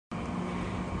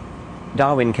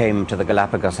Darwin came to the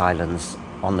Galapagos Islands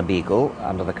on the Beagle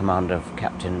under the command of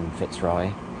Captain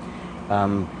Fitzroy.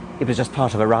 It was just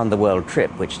part of a round-the-world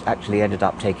trip, which actually ended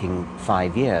up taking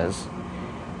 5 years.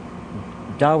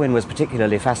 Darwin was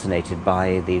particularly fascinated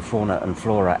by the fauna and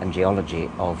flora and geology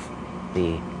of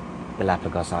the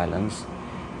Galapagos Islands.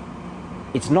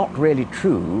 It's not really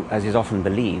true, as is often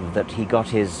believed, that he got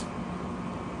his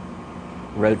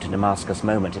road to Damascus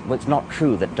moment. It's not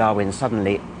true that Darwin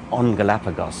suddenly, on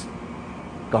Galapagos,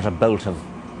 got a bolt of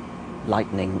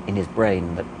lightning in his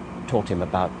brain that taught him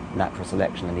about natural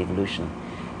selection and evolution.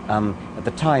 At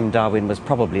the time, Darwin was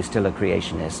probably still a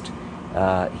creationist.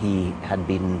 He had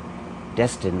been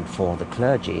destined for the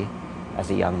clergy as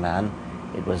a young man.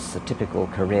 It was a typical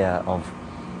career of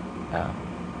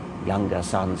younger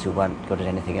sons who weren't good at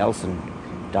anything else, and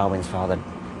Darwin's father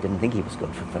didn't think he was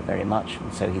good for very much,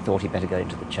 and so he thought he'd better go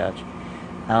into the church.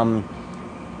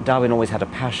 Darwin always had a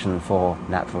passion for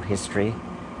natural history,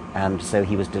 and so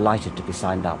he was delighted to be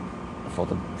signed up for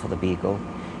the Beagle.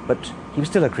 But he was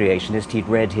still a creationist. He'd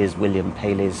read his William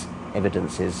Paley's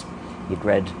Evidences. He'd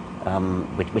read,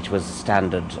 which was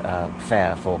standard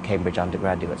fare for Cambridge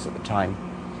undergraduates at the time.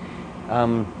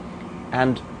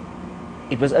 And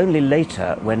it was only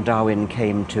later, when Darwin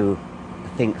came to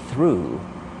think through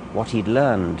what he'd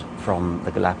learned from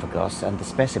the Galapagos and the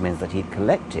specimens that he'd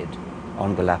collected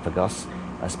on Galapagos,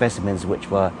 specimens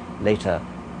which were later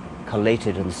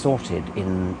collated and sorted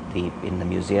in the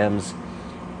museums.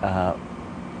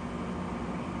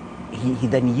 He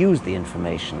then used the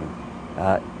information,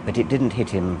 but it didn't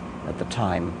hit him at the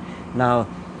time. Now,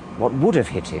 what would have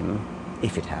hit him,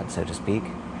 if it had, so to speak,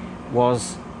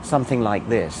 was something like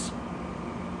this.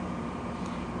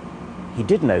 He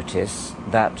did notice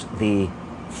that the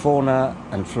fauna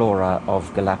and flora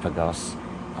of Galapagos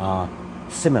are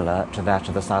similar to that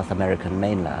of the South American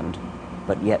mainland,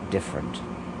 but yet different.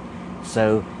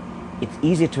 So it's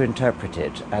easy to interpret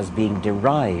it as being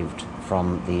derived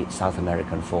from the South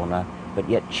American fauna, but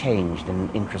yet changed in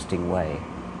an interesting way.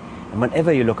 And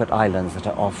whenever you look at islands that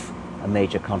are off a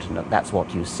major continent, that's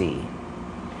what you see.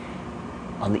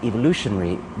 On the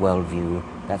evolutionary worldview,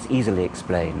 that's easily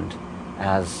explained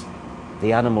as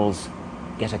the animals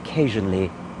get occasionally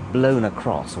blown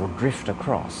across or drift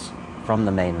across from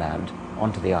the mainland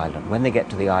onto the island. When they get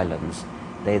to the islands,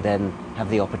 they then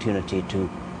have the opportunity to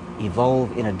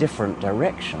evolve in a different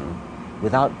direction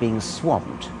without being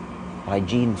swamped by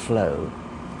gene flow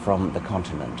from the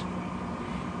continent.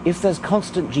 If there's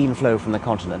constant gene flow from the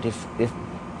continent, if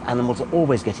animals are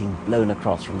always getting blown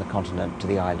across from the continent to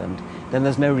the island, then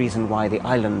there's no reason why the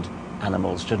island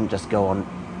animals shouldn't just go on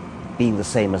being the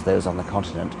same as those on the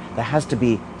continent. There has to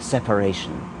be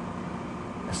separation,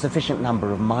 a sufficient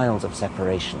number of miles of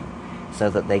separation so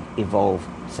that they evolve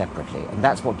separately. And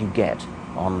that's what you get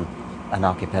on an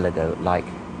archipelago like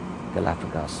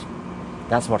Galapagos.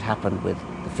 That's what happened with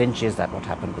the finches, that's what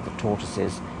happened with the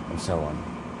tortoises, and so on.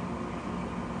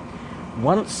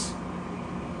 Once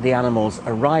the animals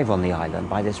arrive on the island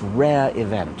by this rare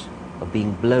event of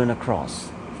being blown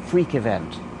across, freak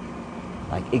event,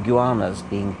 like iguanas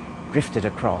being drifted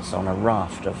across on a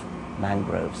raft of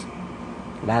mangroves,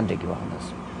 land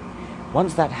iguanas.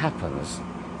 Once that happens,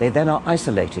 they then are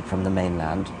isolated from the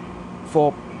mainland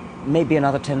for maybe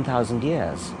another 10,000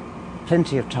 years.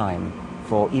 Plenty of time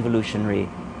for evolutionary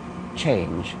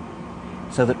change,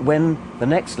 so that when the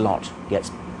next lot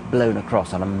gets blown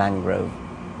across on a mangrove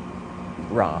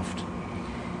raft,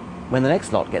 when the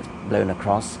next lot gets blown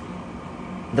across,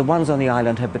 the ones on the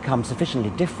island have become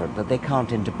sufficiently different that they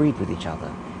can't interbreed with each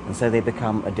other, and so they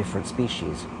become a different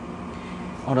species.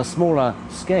 On a smaller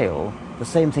scale, the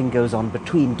same thing goes on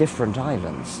between different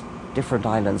islands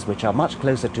which are much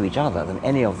closer to each other than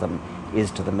any of them is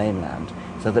to the mainland,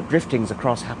 so that driftings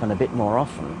across happen a bit more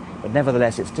often, but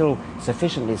nevertheless it's still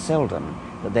sufficiently seldom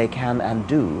that they can and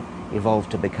do evolve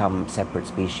to become separate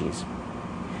species.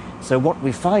 So what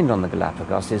we find on the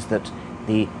Galapagos is that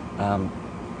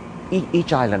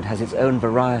each island has its own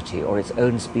variety or its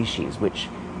own species which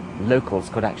locals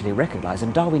could actually recognize,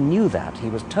 and Darwin knew that. He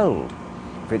was told,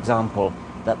 for example,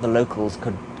 that the locals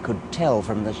could tell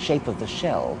from the shape of the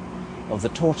shell of the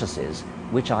tortoises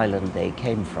which island they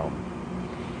came from.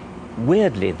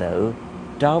 Weirdly though,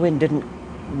 Darwin didn't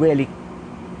really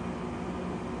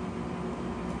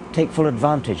take full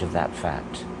advantage of that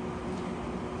fact.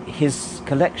 His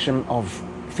collection of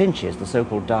finches, the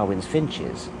so-called Darwin's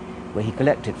finches, where he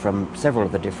collected from several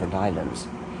of the different islands,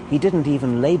 he didn't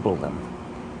even label them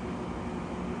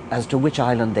as to which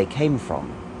island they came from.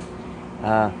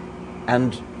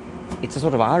 And it's a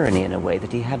sort of irony in a way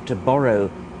that he had to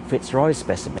borrow Fitzroy's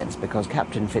specimens, because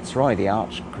Captain Fitzroy, the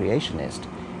arch creationist,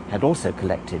 had also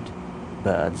collected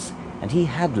birds, and he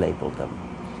had labelled them.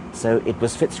 So it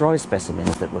was Fitzroy's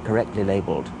specimens that were correctly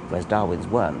labelled, whereas Darwin's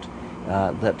weren't,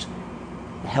 that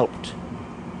helped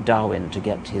Darwin to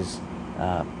get his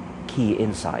key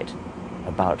insight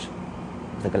about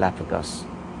the Galapagos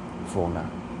fauna.